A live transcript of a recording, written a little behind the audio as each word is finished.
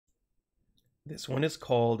This one is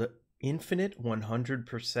called Infinite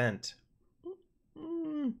 100%.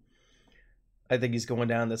 I think he's going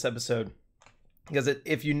down this episode. Because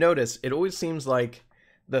if you notice, it always seems like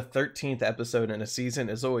the 13th episode in a season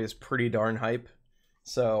is always pretty darn hype.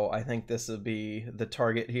 So I think this will be the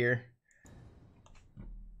target here.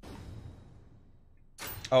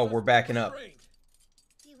 Oh, we're backing up.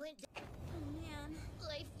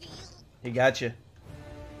 He got you.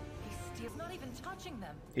 He's not even touching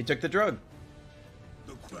them. He took the drug.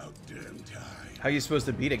 How are you supposed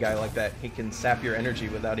to beat a guy like that? He can sap your energy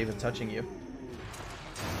without even touching you.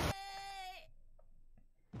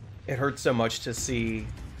 It hurts so much to see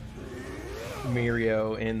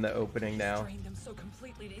Mirio in the opening now.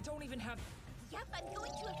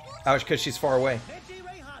 Ouch, because she's far away.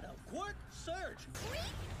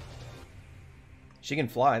 She can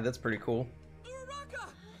fly, that's pretty cool.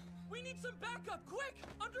 We need some backup, quick!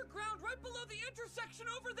 Underground, right below the intersection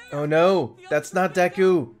over there! Oh no, that's not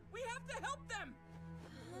Deku! We have to help them!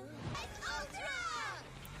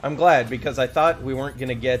 I'm glad, because I thought we weren't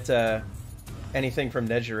gonna get anything from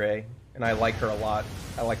Nejire, and I like her a lot.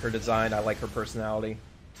 I like her design, I like her personality.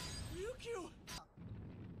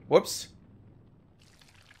 Whoops.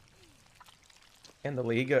 And the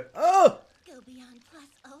League. Oh! Go Beyond plus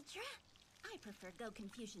Ultra? I prefer Go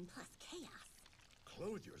Confusion plus Chaos.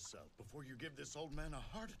 Clothe yourself before you give this old man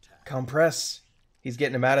a heart attack. Compress. He's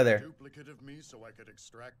getting him out of there. Duplicate of me so I could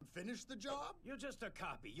extract and finish the job? You're just a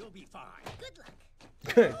copy. You'll be fine. Good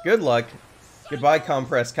luck. Good luck. Goodbye,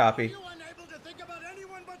 Compress copy.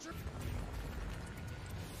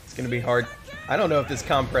 It's gonna be hard. I don't know if this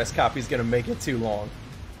Compress copy is gonna make it too long.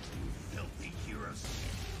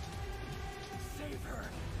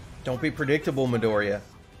 Don't be predictable, Midoriya.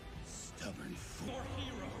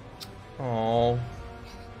 Oh.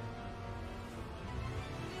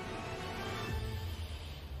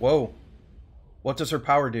 Whoa. What does her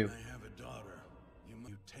power do? I have a daughter.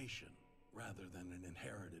 Mutation rather than an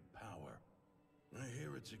inherited power. I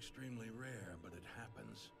hear it's extremely rare, but it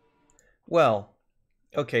happens. Well,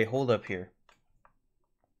 okay, hold up here.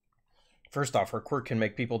 First off, her quirk can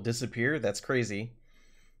make people disappear. That's crazy.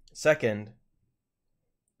 Second,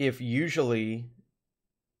 if usually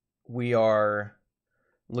we are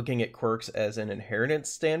looking at quirks as an inheritance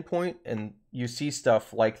standpoint, and you see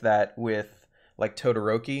stuff like that with like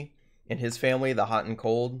Todoroki and his family, the hot and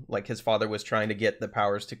cold, like his father was trying to get the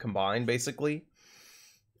powers to combine basically.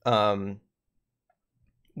 We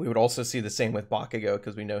would also see the same with Bakugo,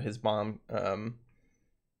 because we know his mom,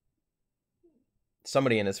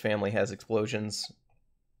 somebody in his family has explosions,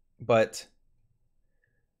 but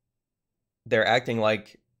they're acting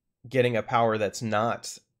like getting a power that's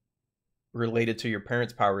not related to your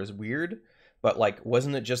parents' power is weird. But like,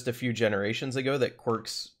 wasn't it just a few generations ago that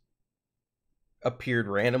quirks appeared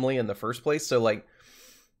randomly in the first place? So like,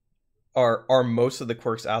 are most of the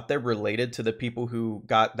quirks out there related to the people who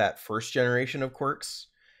got that first generation of quirks,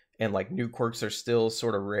 and like new quirks are still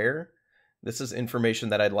sort of rare? This is information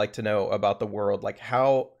that I'd like to know about the world. Like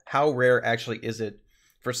how rare actually is it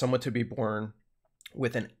for someone to be born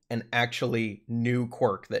with an actually new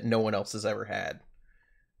quirk that no one else has ever had?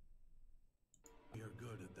 You're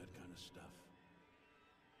good at that kind of stuff.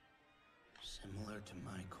 Similar to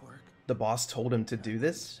my quirk. The boss told him to do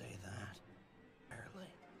this? Say that. Barely.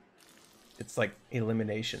 It's like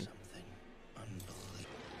elimination. Something unbelievable.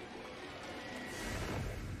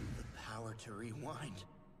 The power to rewind.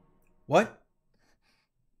 What?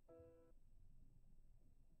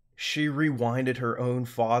 She rewinded her own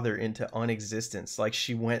father into unexistence. Like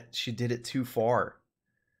she did it too far.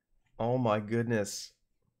 Oh my goodness.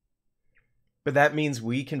 But that means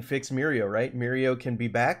we can fix Mirio, right? Mirio can be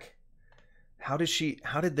back? How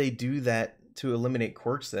did they do that to eliminate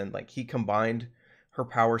quirks then? Like he combined her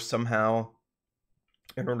power somehow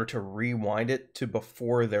in order to rewind it to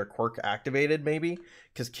before their quirk activated, maybe?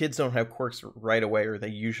 Because kids don't have quirks right away, or they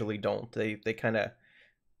usually don't. They kind of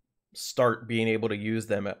start being able to use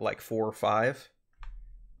them at like 4 or 5.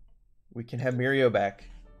 We can have Mirio back.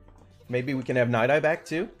 Maybe we can have Nighteye back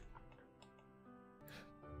too?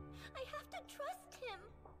 I have to trust him.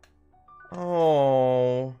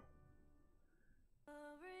 Oh.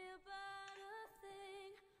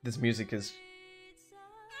 This music is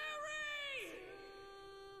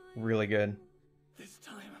really good. This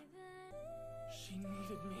time, she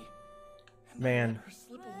needed me. And Man. I let her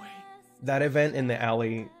slip away. That event in the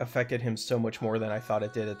alley affected him so much more than I thought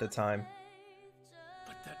it did at the time.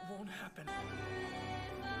 But that won't happen.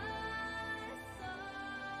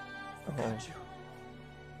 Oh. Got you.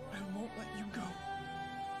 I won't let you go.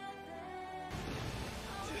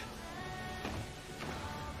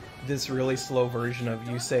 This really slow version of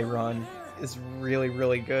You Say Run is really,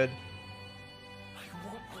 really good. I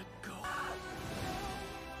won't let go.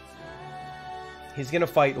 He's gonna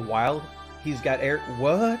fight while he's got air.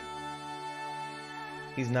 What?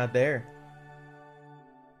 He's not there.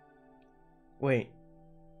 Wait.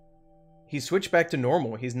 He switched back to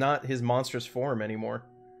normal. He's not his monstrous form anymore.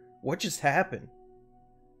 What just happened?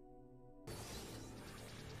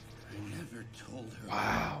 I never told her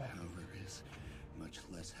Wow. what power is, much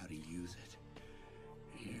less how to use it.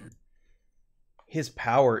 Here. His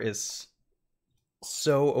power is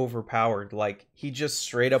so overpowered. Like, he just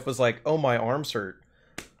straight up was like, oh, my arms hurt.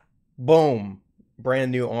 Boom.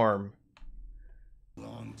 Brand new arm.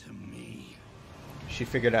 Belong to me. She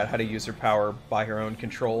figured out how to use her power by her own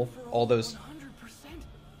control. All those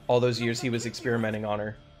 100%. years he was experimenting on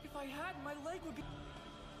her. If I had, my leg would be.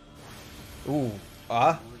 Ooh.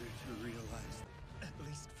 Ah. In order to realize, At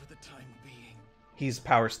least for the time being, His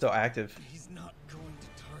power's still active. he's not going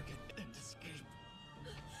to target and escape.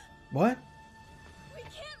 What? We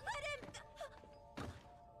can't let him.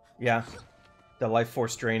 Yeah. The life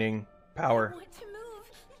force draining I power. want to move,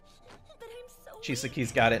 but I'm so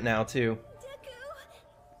Chisaki's got it now, too. weak.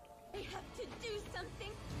 Deku, I have to do something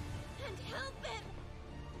and help him.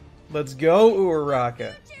 Let's go,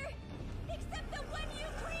 Uraraka. Future, except the one you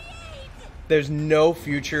create. There's no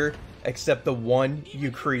future except the one you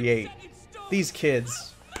create. These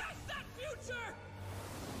kids, Smash that future!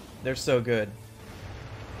 they're so good.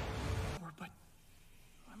 But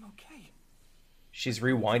I'm okay. She's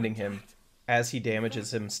rewinding him as he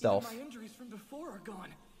damages himself. My injuries from before are gone.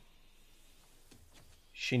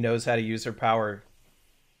 She knows how to use her power.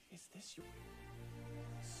 Is this your...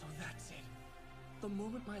 So that's it. The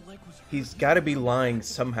moment my leg was hurt, He's got to be lying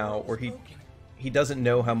somehow, or he doesn't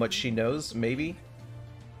know how much she knows, maybe?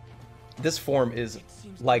 This form is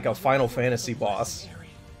like a Final Fantasy boss.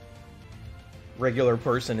 Regular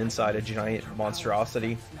person inside a giant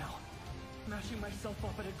monstrosity. Now, mashing myself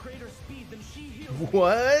up at a greater speed than she heals.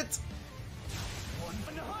 What? 100%!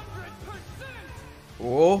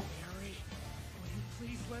 Oh, Harry, will you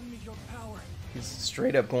please lend me your power? he's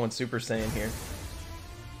straight up going Super Saiyan here.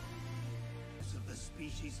 of the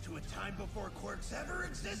species to a time before Quirks ever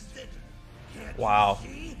existed. Can't Wow. you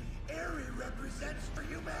see? Eri represents for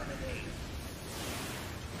humanity.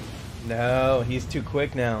 No, he's too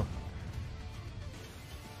quick now.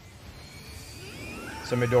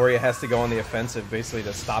 So Midoriya has to go on the offensive, basically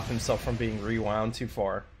to stop himself from being rewound too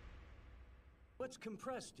far. What's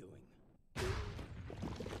Compress doing?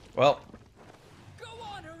 Well, Go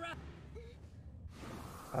on,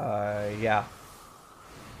 Ara! yeah.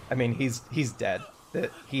 I mean, he's dead.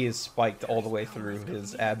 That he is spiked all the way through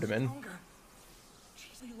his abdomen. Stronger.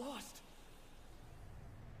 Jeez, we lost.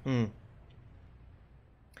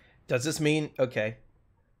 Does this mean okay?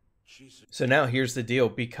 Jesus. So now here's the deal.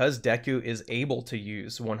 Because Deku is able to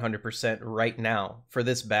use 100% right now for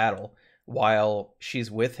this battle while she's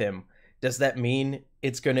with him, does that mean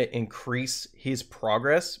it's going to increase his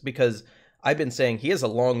progress? Because I've been saying he has a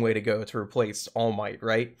long way to go to replace All Might,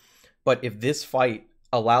 right? But if this fight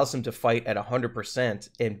allows him to fight at 100%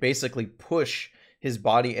 and basically push his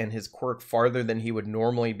body and his quirk farther than he would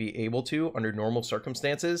normally be able to under normal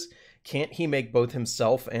circumstances, can't he make both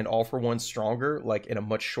himself and All For One stronger, like in a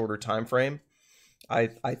much shorter time frame? I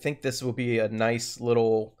think this will be a nice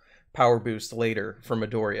little power boost later for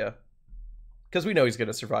Midoriya, because we know he's going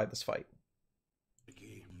to survive this fight.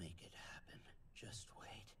 Make it happen. Just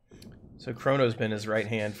wait. So Chrono's been his right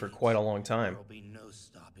hand for quite a long time. There'll be no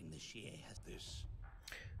stopping the Shie has this.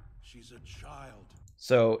 She's a child.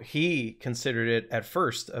 So he considered it at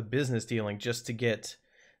first a business dealing just to get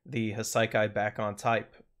the Hasaikai back on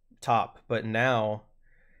top, but now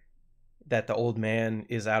that the old man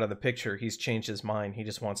is out of the picture, he's changed his mind. He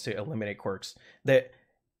just wants to eliminate quirks. The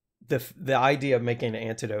idea of making an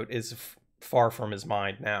antidote is far from his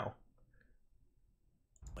mind now.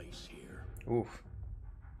 Place here. Oof.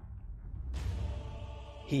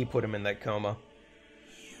 He put him in that coma.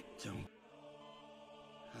 You don't.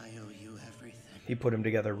 I owe you everything. He put him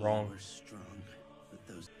together You wrong. were strong with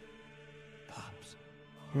those pops.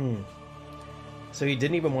 So he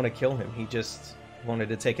didn't even want to kill him. He just wanted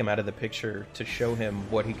to take him out of the picture to show him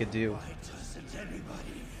what he could do. Why doesn't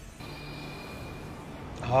anybody?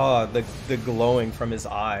 Ah, the glowing from his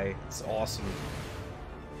eye. It's awesome.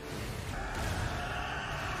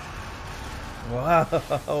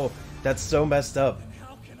 Wow, that's so messed up.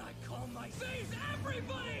 How can I calm my... Save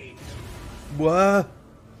everybody! What?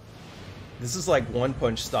 This is like One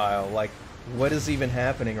Punch style. Like, what is even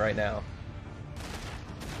happening right now?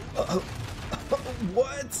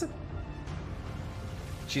 What?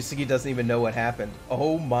 Chisagi doesn't even know what happened.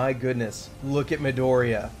 Oh my goodness. Look at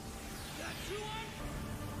Midoriya.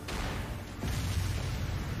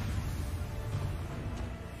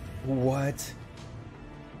 What?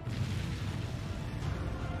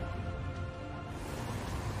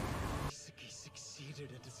 Isaki succeeded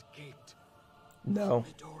and escaped. No.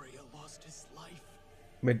 Midoriya lost his life.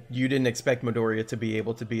 You didn't expect Midoriya to be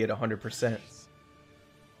able to be at 100%.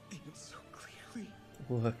 Even so clearly.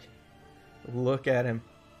 Look. Look at him.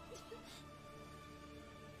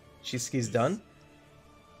 Shizuki's done?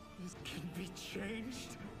 This can be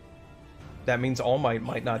changed. That means All Might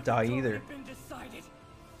might not die either. It's already been decided.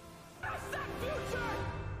 That's that future!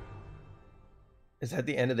 Is that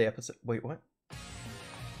the end of the episode? Wait, what?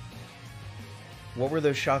 What were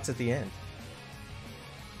those shots at the end?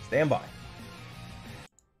 Stand by.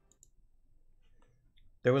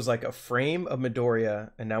 There was like a frame of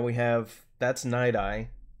Midoriya, and now we have... That's Nighteye.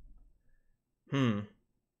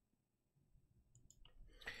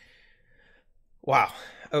 Wow.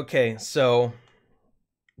 Okay, so...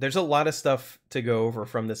 There's a lot of stuff to go over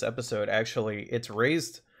from this episode, actually. It's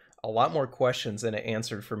raised a lot more questions than it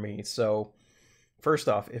answered for me. So, first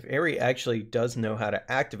off, if Eri actually does know how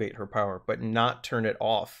to activate her power, but not turn it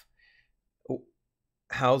off,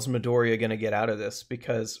 how's Midoriya going to get out of this?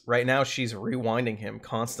 Because right now she's rewinding him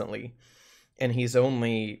constantly, and he's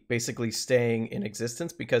only basically staying in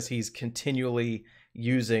existence because he's continually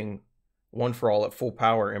using One For All at full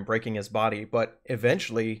power and breaking his body. But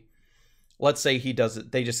eventually... Let's say he does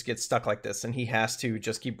it, they just get stuck like this and he has to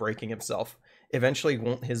just keep breaking himself. Eventually,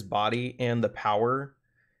 won't his body and the power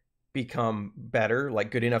become better, like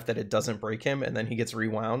good enough that it doesn't break him and then he gets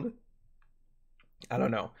rewound? I don't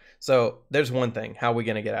know. So there's one thing. How are we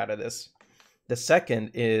going to get out of this? The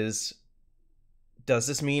second is, does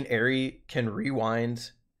this mean Eri can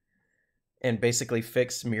rewind and basically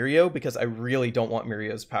fix Mirio? Because I really don't want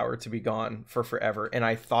Mirio's power to be gone for forever. And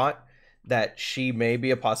I thought that she may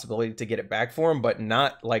be a possibility to get it back for him, but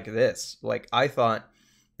not like this. Like, I thought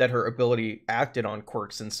that her ability acted on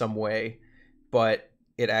Quirks in some way, but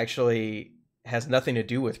it actually has nothing to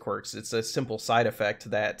do with Quirks. It's a simple side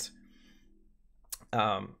effect that,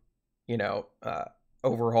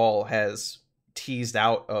 Overhaul has teased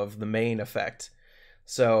out of the main effect.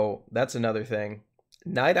 So that's another thing.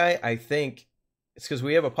 Nighteye, I think, it's because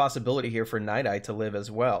we have a possibility here for Nighteye to live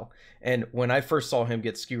as well. And when I first saw him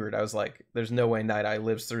get skewered, I was like, there's no way Nighteye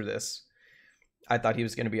lives through this. I thought he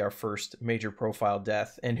was going to be our first major profile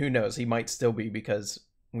death. And who knows, he might still be, because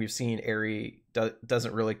we've seen Eri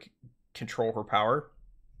doesn't really control her power.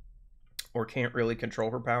 Or can't really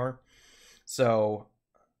control her power. So,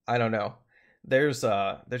 I don't know. There's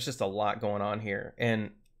just a lot going on here.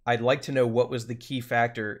 And I'd like to know what was the key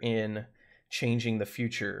factor in changing the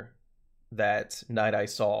future that Nighteye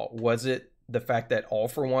saw. Was it the fact that All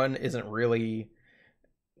For One isn't really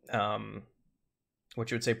what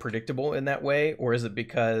you would say predictable in that way, or is it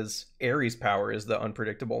because Eri's power is the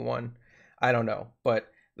unpredictable one? I don't know, but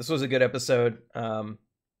this was a good episode.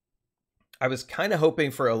 I was kind of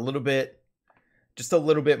hoping for just a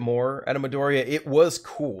little bit more out of Midoriya. It was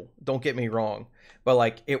cool, don't get me wrong, but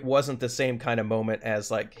like, it wasn't the same kind of moment as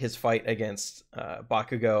like his fight against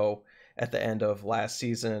Bakugo at the end of last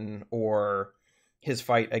season, or his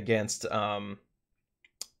fight against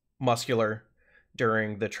Muscular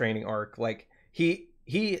during the training arc. Like, he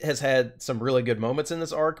has had some really good moments in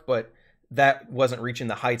this arc, but that wasn't reaching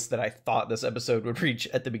the heights that I thought this episode would reach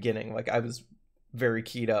at the beginning. Like, I was very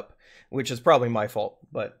keyed up, which is probably my fault,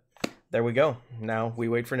 but there we go. Now we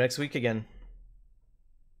wait for next week again.